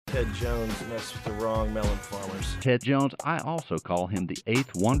Ted Jones messed with the wrong melon farmers. Ted Jones, I also call him the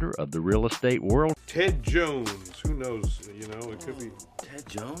eighth wonder of the real estate world. Ted Jones, who knows, it could be. Ted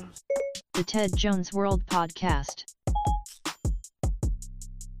Jones? The Ted Jones World Podcast.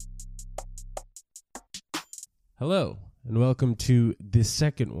 Hello, and welcome to the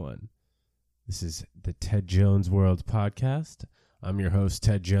second one. This is the Ted Jones World Podcast. I'm your host,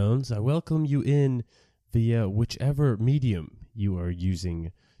 Ted Jones. I welcome you in via whichever medium you are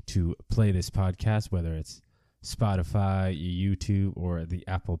using to play this podcast, whether it's Spotify, YouTube, or the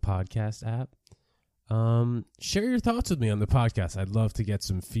Apple Podcast app. Share your thoughts with me on the podcast. I'd love to get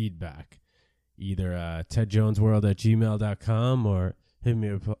some feedback. Either tedjonesworld@gmail.com or hit me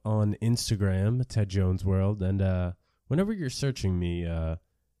up on Instagram, Ted Jones World. And whenever you're searching me,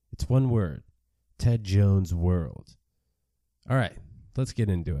 it's one word, Ted Jones World. All right, let's get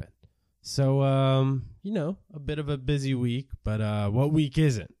into it. So, a bit of a busy week, but what week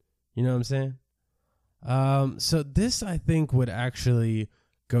isn't? You know what I'm saying? So this, I think, would actually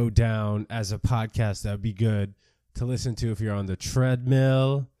go down as a podcast that would be good to listen to if you're on the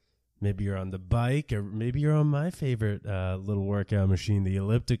treadmill, maybe you're on the bike, or maybe you're on my favorite little workout machine, the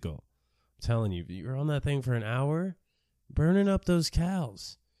elliptical. I'm telling you, you're on that thing for an hour, burning up those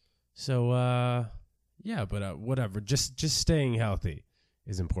calories. So, whatever. Just staying healthy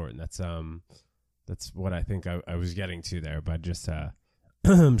is important. That's what I think I was getting to there by just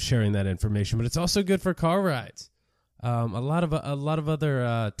sharing that information. But it's also good for car rides. A lot of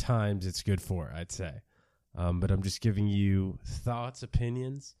other times it's good for, I'd say. But I'm just giving you thoughts,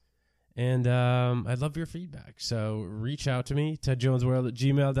 opinions, and I'd love your feedback. So reach out to me,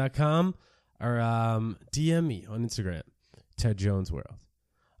 tedjonesworld@gmail.com, or DM me on Instagram, tedjonesworld.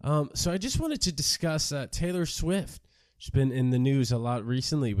 So I just wanted to discuss Taylor Swift. She's been in the news a lot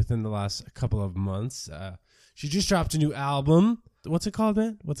recently within the last couple of months. She just dropped a new album. What's it called,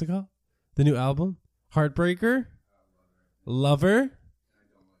 man? What's it called? The new album? Heartbreaker? Lover?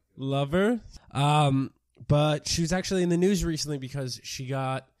 But she was actually in the news recently because she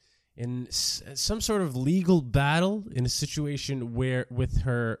got in some sort of legal battle in a situation where with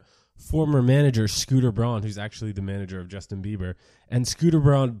her former manager, Scooter Braun, who's actually the manager of Justin Bieber. And Scooter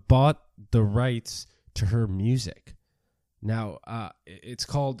Braun bought the rights to her music. Now, it's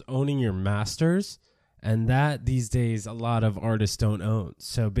called owning your masters, and that these days a lot of artists don't own.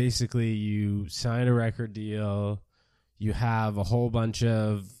 So basically you sign a record deal, you have a whole bunch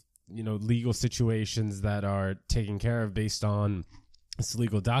of, legal situations that are taken care of based on this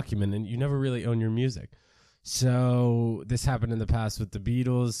legal document, and you never really own your music. So this happened in the past with the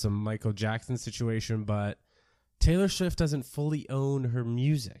Beatles, some Michael Jackson situation, but Taylor Swift doesn't fully own her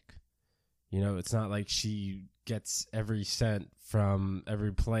music. It's not like she gets every cent from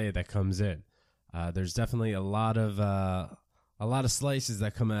every play that comes in. There's definitely a lot of slices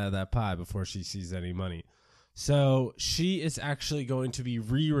that come out of that pie before she sees any money. So she is actually going to be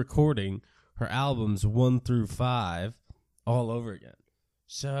re-recording her albums 1 through 5 all over again.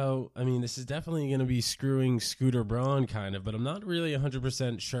 So, this is definitely going to be screwing Scooter Braun kind of, but I'm not really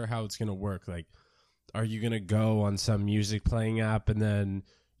 100% sure how it's going to work. Like, are you going to go on some music playing app and then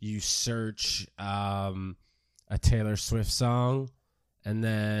you search a Taylor Swift song, and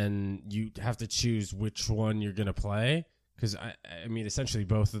then you have to choose which one you're going to play? Because, essentially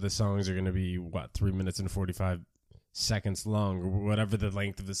both of the songs are going to be, 3 minutes and 45 seconds long, or whatever the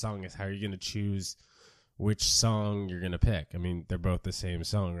length of the song is. How are you going to choose which song you're going to pick? They're both the same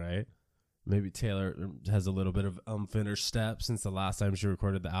song, right? Maybe Taylor has a little bit of in her step since the last time she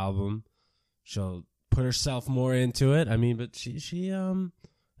recorded the album. She'll put herself more into it. But she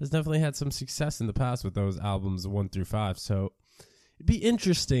has definitely had some success in the past with those albums 1 through 5. So it'd be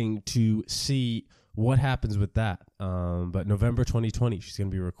interesting to see what happens with that. But November 2020, she's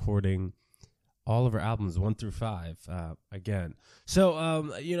going to be recording all of her albums 1 through 5 again.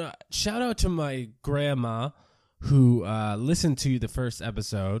 So, shout out to my grandma who listened to the first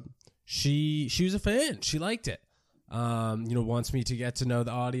episode. She was a fan. She liked it. Wants me to get to know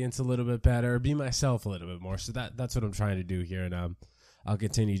the audience a little bit better, be myself a little bit more. So that's what I'm trying to do here, and I'll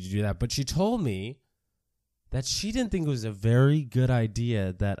continue to do that. But she told me that she didn't think it was a very good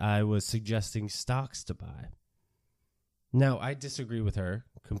idea that I was suggesting stocks to buy. Now, I disagree with her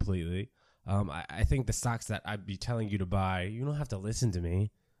completely. I think the stocks that I'd be telling you to buy, you don't have to listen to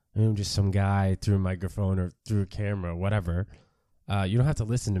me. I'm just some guy through a microphone or through a camera or whatever. You don't have to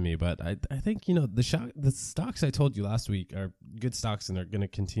listen to me, but I think, the stocks I told you last week are good stocks and they're going to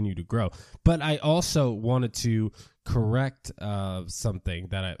continue to grow. But I also wanted to correct something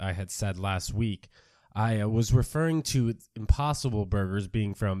that I had said last week. I was referring to Impossible Burgers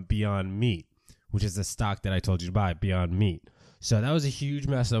being from Beyond Meat, which is the stock that I told you to buy, Beyond Meat. So that was a huge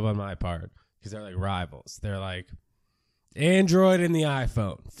mess up on my part because they're like rivals. They're like Android and the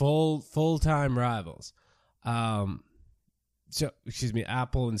iPhone, full-time rivals. So, excuse me,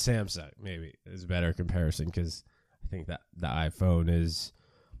 Apple and Samsung maybe is a better comparison because I think that the iPhone is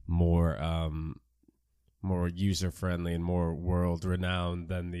more user-friendly and more world-renowned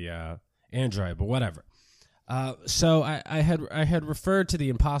than the Android, but whatever. So I had referred to the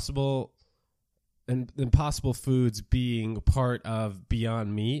Impossible Foods being part of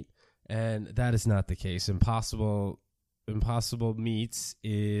Beyond Meat, and that is not the case. Impossible Meats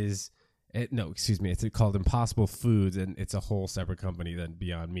is... it's called Impossible Foods, and it's a whole separate company than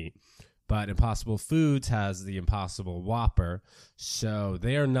Beyond Meat. But Impossible Foods has the Impossible Whopper, so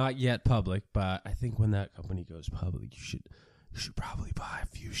they are not yet public. But I think when that company goes public, you should probably buy a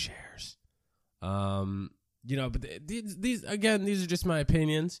few shares. But these are just my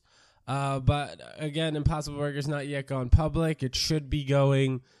opinions. But again, Impossible Burger's not yet gone public. It should be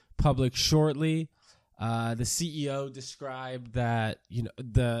going public shortly. The CEO described that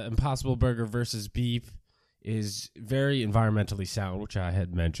the Impossible Burger versus beef is very environmentally sound, which I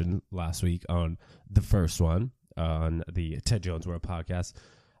had mentioned last week on the first one on the Ted Jones World podcast.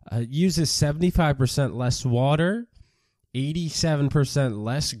 Uses 75% less water, 87%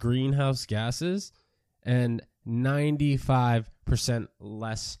 less greenhouse gases, and 95%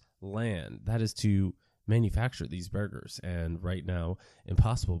 less land. That is to manufacture these burgers. And right now,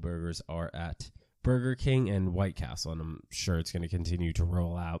 Impossible Burgers are at Burger King and White Castle, and I'm sure it's going to continue to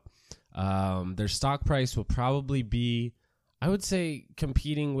roll out. Their stock price will probably be, I would say,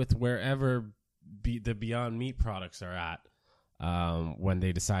 competing with wherever the Beyond Meat products are at when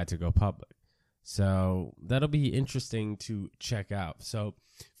they decide to go public. So that'll be interesting to check out. So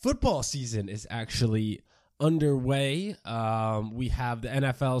football season is actually underway. We have the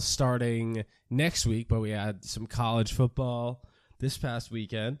NFL starting next week, but we had some college football this past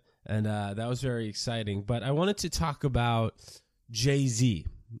weekend. And that was very exciting. But I wanted to talk about Jay-Z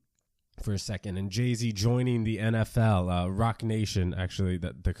for a second. And Jay-Z joining the NFL. Rock Nation, actually,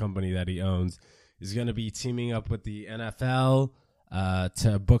 the company that he owns, is going to be teaming up with the NFL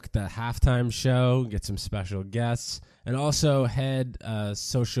to book the halftime show, get some special guests, and also head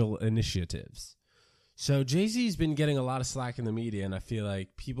social initiatives. So Jay-Z's been getting a lot of slack in the media, and I feel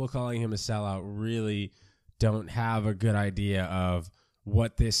like people calling him a sellout really don't have a good idea of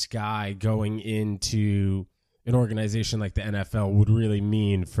what this guy going into an organization like the NFL would really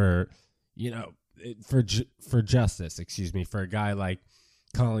mean for justice, for a guy like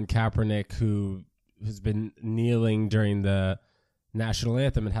Colin Kaepernick, who has been kneeling during the national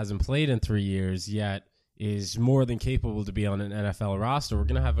anthem and hasn't played in 3 years, yet is more than capable to be on an NFL roster. We're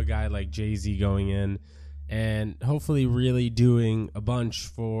going to have a guy like Jay-Z going in and hopefully really doing a bunch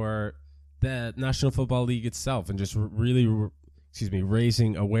for the National Football League itself and just really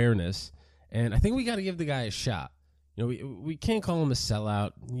raising awareness. And I think we got to give the guy a shot. We can't call him a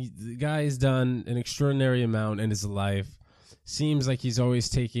sellout. The guy has done an extraordinary amount in his life. Seems like he's always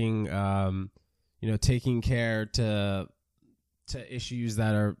taking care to issues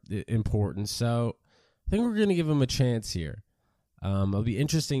that are important. So I think we're going to give him a chance here. It'll be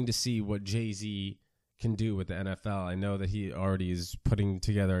interesting to see what Jay-Z can do with the NFL. I know that he already is putting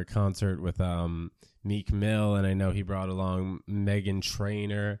together a concert with Meek Mill, and I know he brought along Meghan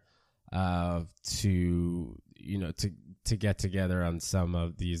Trainor to get together on some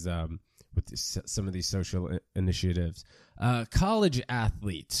of these some of these social initiatives. College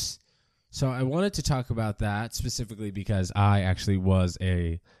athletes. So I wanted to talk about that specifically because I actually was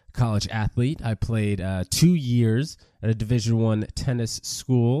a college athlete. I played 2 years at a Division I tennis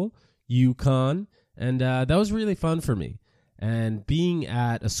school, UConn, and that was really fun for me. And being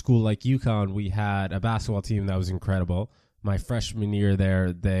at a school like UConn, we had a basketball team that was incredible. My freshman year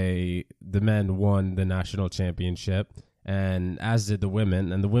there, the men won the national championship, and as did the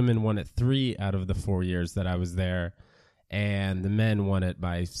women. And the women won it 3 out of the 4 years that I was there, and the men won it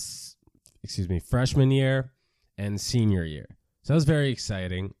by freshman year and senior year. So it was very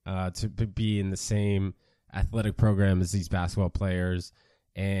exciting to be in the same athletic program as these basketball players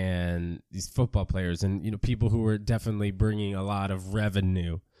and these football players, and people who were definitely bringing a lot of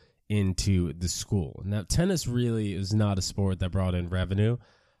revenue into the school. Now, tennis really is not a sport that brought in revenue.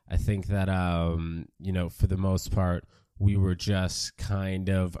 I think that for the most part, we were just kind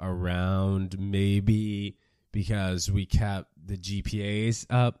of around, maybe because we kept the GPAs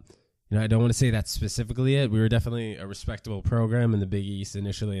up. I don't want to say that's specifically it. We were definitely a respectable program in the Big East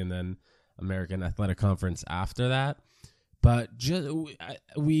initially, and then American Athletic Conference after that. But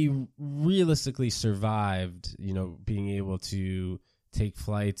we realistically survived, being able to take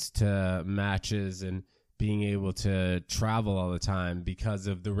flights to matches and being able to travel all the time because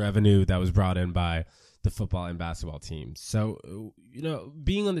of the revenue that was brought in by the football and basketball teams. So,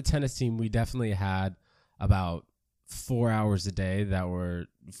 being on the tennis team, we definitely had about 4 hours a day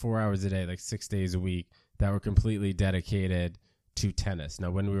like 6 days a week, that were completely dedicated to tennis. Now,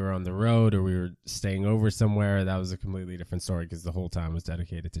 when we were on the road or we were staying over somewhere, that was a completely different story because the whole time was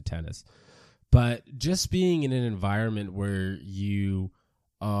dedicated to tennis. But just being in an environment where you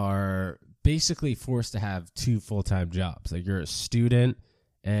are basically forced to have 2 full-time jobs, like you're a student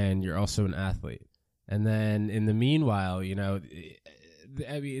and you're also an athlete. And then in the meanwhile,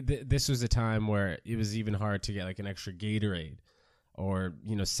 this was a time where it was even hard to get like an extra Gatorade or,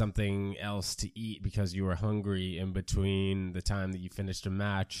 something else to eat because you were hungry in between the time that you finished a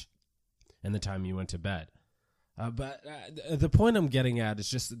match and the time you went to bed. But the point I'm getting at is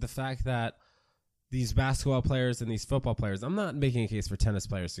just the fact that these basketball players and these football players, I'm not making a case for tennis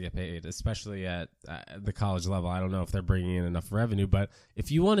players to get paid, especially at the college level. I don't know if they're bringing in enough revenue, but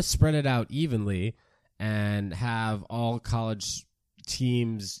if you want to spread it out evenly and have all college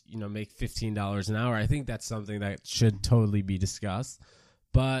teams, make $15 an hour, I think that's something that should totally be discussed.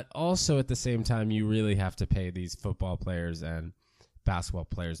 But also at the same time, you really have to pay these football players and basketball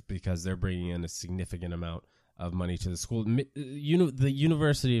players because they're bringing in a significant amount of money to the school. The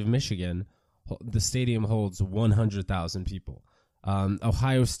University of Michigan, the stadium holds 100,000 people.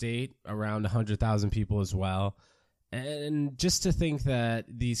 Ohio State, around 100,000 people as well. And just to think that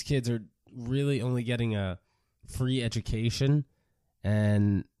these kids are really only getting a free education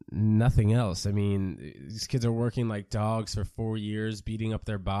and nothing else. I mean, these kids are working like dogs for 4 years, beating up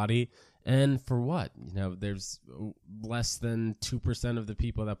their body. And for what? There's less than 2% of the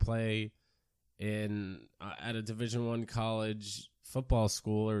people that play at a Division I college football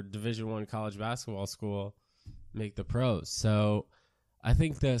school or Division I college basketball school make the pros. So I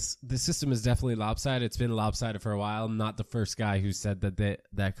think the system is definitely lopsided. It's been lopsided for a while. I'm not the first guy who said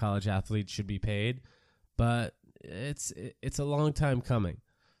that college athletes should be paid, but it's a long time coming.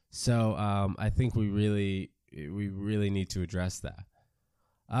 So I think we really need to address that.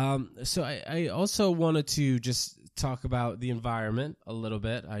 So I also wanted to just talk about the environment a little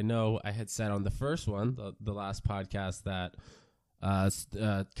bit. I know I had said on the first one, the last podcast, that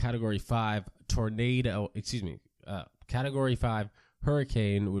Category 5 Category 5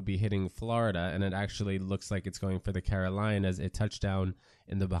 hurricane would be hitting Florida, and it actually looks like it's going for the Carolinas. It touched down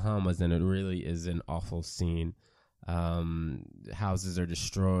in the Bahamas, and it really is an awful scene. Houses are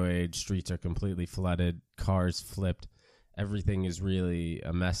destroyed, streets are completely flooded, cars flipped. Everything is really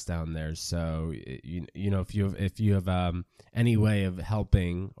a mess down there. So if you have any way of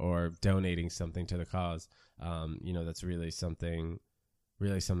helping or donating something to the cause, that's really something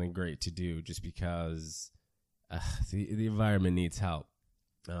great to do, just because the environment needs help.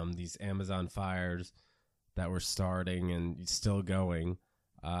 These Amazon fires that were starting and still going,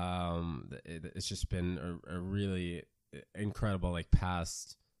 it's just been a really incredible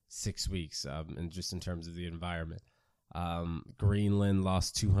past 6 weeks, and just in terms of the environment. Greenland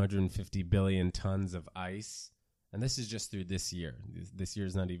lost 250 billion tons of ice, and this is just through this year. This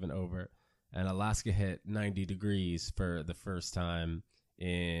year's not even over. And Alaska hit 90 degrees for the first time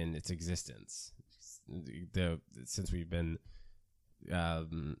in its existence since we've been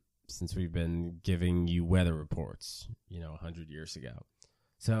giving you weather reports 100 years ago.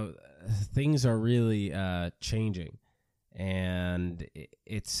 So things are really changing, and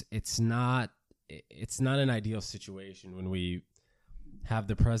it's not an ideal situation when we have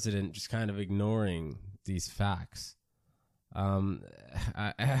the president just kind of ignoring these facts.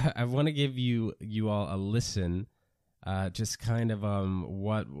 I want to give you all a listen, just kind of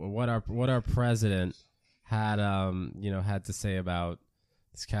what our president had had to say about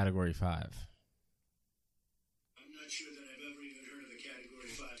this Category 5. I'm not sure that I've ever even heard of a Category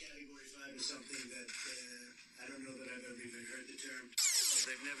 5. Category 5 is something that I don't know that I've ever even heard the term.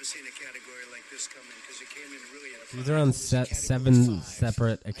 They've never seen a category like this coming because it came in really at a These are on 7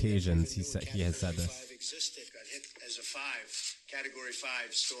 separate occasions. He has said this. Existed, got hit as a 5, Category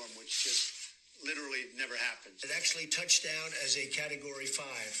 5 storm, which just literally never happened. It actually touched down as a Category 5.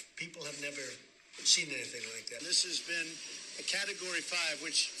 People have never seen anything like that. This has been a Category 5,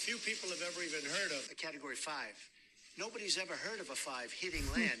 which few people have ever even heard of. A Category 5. Nobody's ever heard of a 5 hitting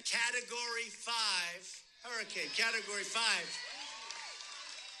land. Category 5 hurricane. Category 5.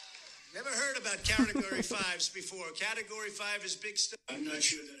 Never heard about Category 5s before. Category 5 is big stuff. I'm not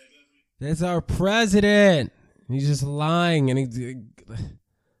sure that I've ever... That's our president. He's just lying. And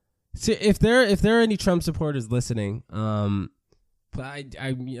see, if there are any Trump supporters listening, but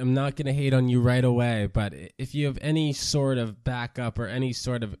I'm not going to hate on you right away. But if you have any sort of backup or any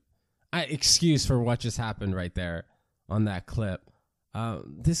sort of excuse for what just happened right there on that clip.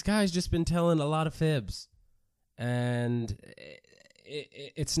 This guy's just been telling a lot of fibs, and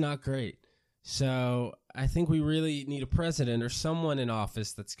it's not great. So I think we really need a president or someone in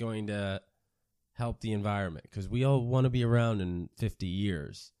office that's going to help the environment, because we all want to be around in 50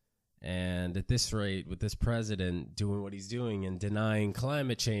 years. And at this rate, with this president doing what he's doing and denying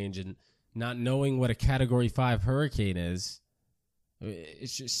climate change and not knowing what a Category 5 hurricane is,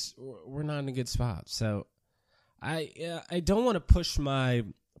 it's just, we're not in a good spot. So I don't want to push my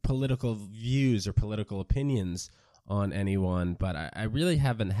political views or political opinions on anyone, but I really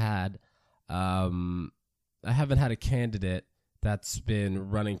haven't had a candidate that's been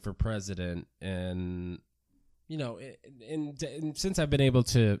running for president, and since I've been able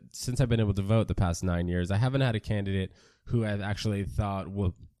to vote the past 9 years, I haven't had a candidate who I've actually thought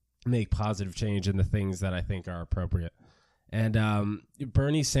will make positive change in the things that I think are appropriate. And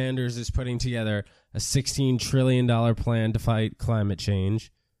Bernie Sanders is putting together a $16 trillion plan to fight climate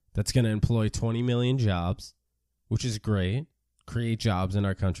change that's going to employ 20 million jobs, which is great, create jobs in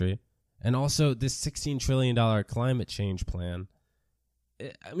our country. And also this $16 trillion climate change plan,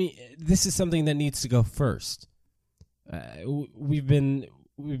 I mean, this is something that needs to go first. We've been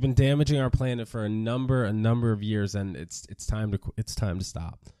damaging our planet for a number of years, and it's time to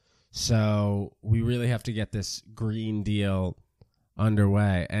stop. So we really have to get this Green Deal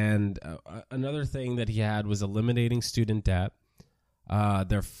underway. And another thing that he had was eliminating student debt.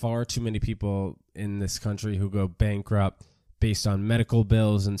 There are far too many people in this country who go bankrupt based on medical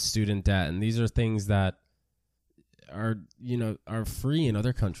bills and student debt, and these are things that are free in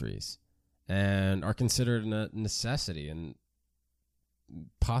other countries and are considered a necessity and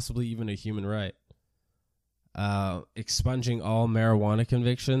possibly even a human right. Expunging all marijuana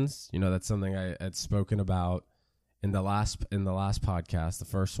convictions, that's something I had spoken about in the last podcast, the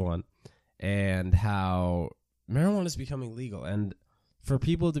first one, and how marijuana is becoming legal, and for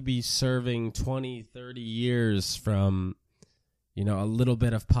people to be serving 20, 30 years from a little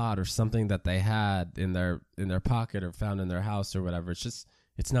bit of pot or something that they had in their pocket or found in their house or whatever, it's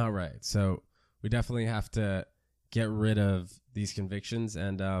not right. So we definitely have to get rid of these convictions.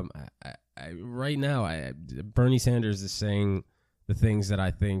 And right now, Bernie Sanders is saying the things that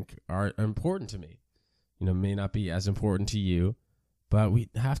I think are important to me. May not be as important to you, but we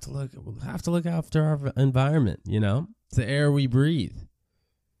have to look after our environment. It's the air we breathe,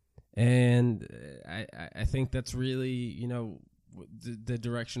 and I think that's really the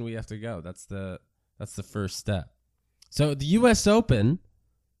direction we have to go. That's the first step. So the U.S. Open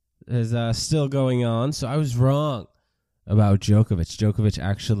is still going on. So I was wrong about Djokovic. Djokovic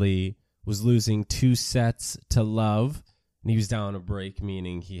actually was losing 2 sets to love, and he was down a break,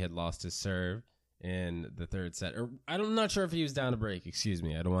 meaning he had lost his serve in the third set. Or I'm not sure if he was down a break. Excuse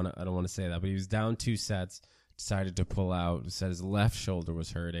me. I don't want to say that, but he was down 2 sets. Decided to pull out. Said his left shoulder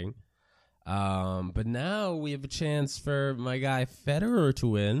was hurting. But now we have a chance for my guy Federer to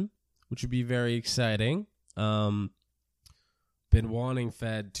win, which would be very exciting. Been wanting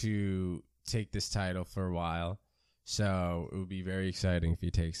Fed to take this title for a while, so it would be very exciting if he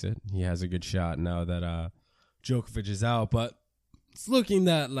takes it. He has a good shot now that Djokovic is out, but it's looking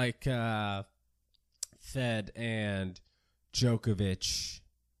that like Fed and Djokovic,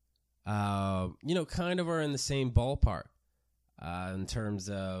 kind of are in the same ballpark in terms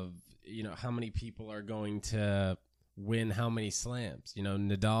of how many people are going to win how many slams.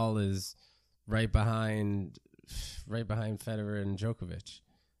 Nadal is right behind Federer and Djokovic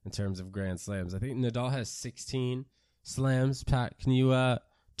in terms of Grand Slams. I think Nadal has 16 slams. Pat, can you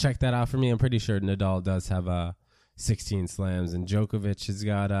check that out for me? I'm pretty sure Nadal does have 16 slams, and Djokovic has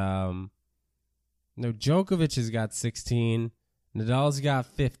got Djokovic has got 16, Nadal's got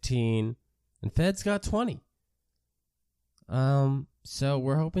 15, and Fed's got 20. So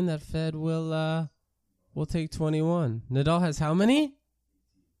we're hoping that Fed will take 21. Nadal has how many?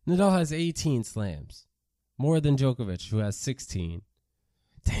 Nadal has 18 slams. More than Djokovic, who has 16.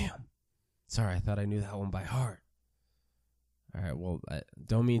 Damn. Sorry, I thought I knew that one by heart. All right, well, I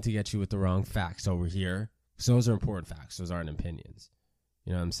don't mean to get you with the wrong facts over here, because those are important facts. Those aren't opinions.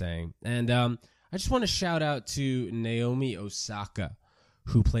 You know what I'm saying? And I just want to shout out to Naomi Osaka,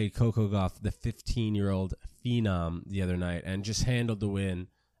 who played Coco Gauff, the 15-year-old phenom, the other night, and just handled the win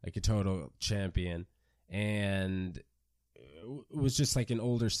like a total champion. And it was just like an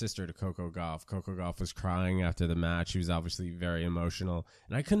older sister to Coco Gauff. Coco Gauff was crying after the match. She was obviously very emotional.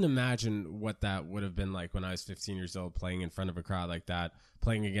 And I couldn't imagine what that would have been like when I was 15 years old, playing in front of a crowd like that,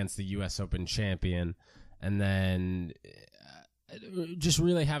 playing against the U.S. Open champion, and then just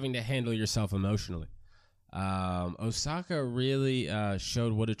really having to handle yourself emotionally. Osaka really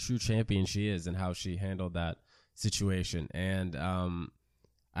showed what a true champion she is and how she handled that situation. And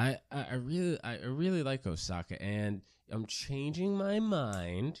I really like Osaka, and I'm changing my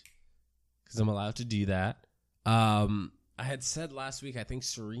mind because I'm allowed to do that. I had said last week I think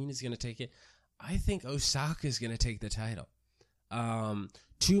Serena's going to take it. I think Osaka's going to take the title.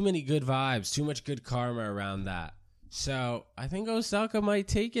 Too many good vibes, too much good karma around that. So I think Osaka might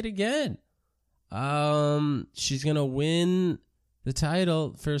take it again. She's going to win the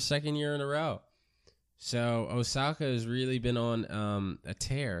title for a second year in a row. So Osaka has really been on a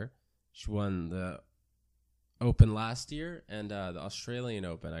tear. She won the Open last year and the Australian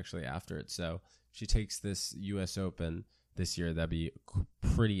Open actually after it. So she takes this U.S. Open this year. That'd be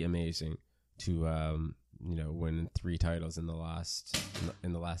pretty amazing to win 3 titles in the last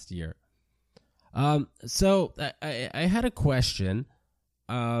year. So I had a question,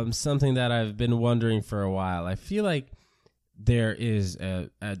 something that I've been wondering for a while. I feel like there is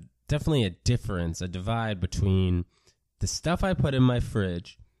definitely a difference, a divide between the stuff I put in my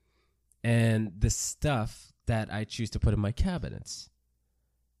fridge and the stuff that I choose to put in my cabinets.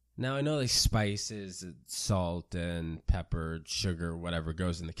 Now, I know like spices, salt, and pepper, sugar, whatever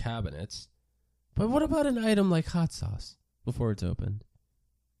goes in the cabinets. But what about an item like hot sauce before it's opened?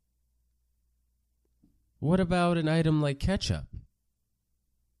 What about an item like ketchup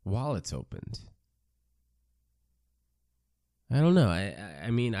while it's opened? I don't know.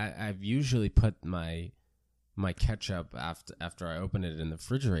 I've usually put my ketchup after I open it in the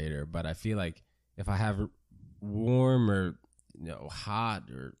refrigerator, but I feel like if I have warm or hot,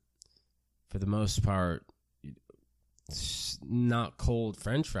 or for the most part not cold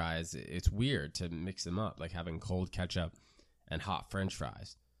French fries, it's weird to mix them up, like having cold ketchup and hot French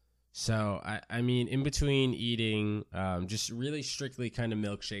fries. So I mean, in between eating just really strictly kind of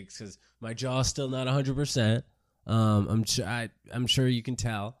milkshakes, because my jaw's still not 100%. I'm sure you can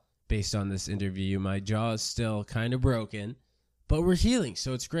tell based on this interview, my jaw is still kind of broken, but we're healing,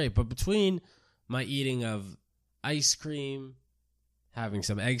 so it's great. But between my eating of ice cream, having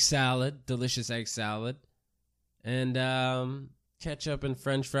some egg salad, delicious egg salad, and ketchup and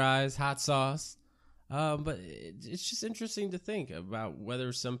French fries, hot sauce. But it's just interesting to think about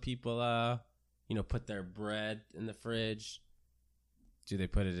whether some people, put their bread in the fridge. Do they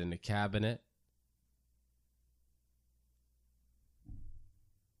put it in a cabinet?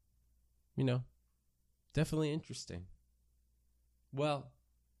 Definitely interesting. Well,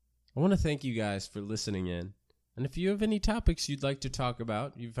 I want to thank you guys for listening in. And if you have any topics you'd like to talk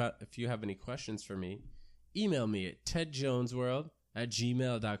about, if you have any questions for me, email me at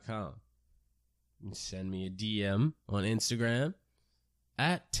tedjonesworld@gmail.com. You can send me a DM on Instagram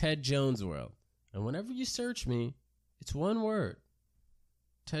at tedjonesworld. And whenever you search me, it's one word,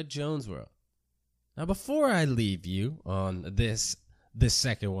 Ted Jones World. Now, before I leave you on this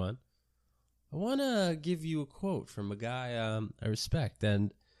second one, I want to give you a quote from a guy I respect,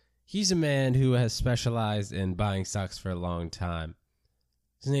 and he's a man who has specialized in buying stocks for a long time.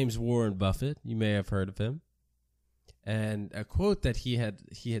 His name's Warren Buffett. You may have heard of him. And a quote that he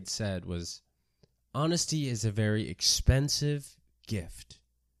had said was, "Honesty is a very expensive gift.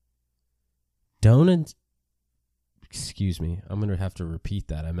 Excuse me, I'm going to have to repeat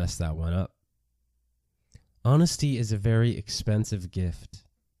that. I messed that one up. Honesty is a very expensive gift.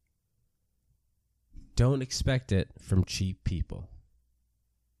 Don't expect it from cheap people."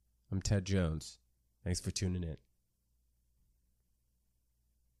 I'm Ted Jones. Thanks for tuning in.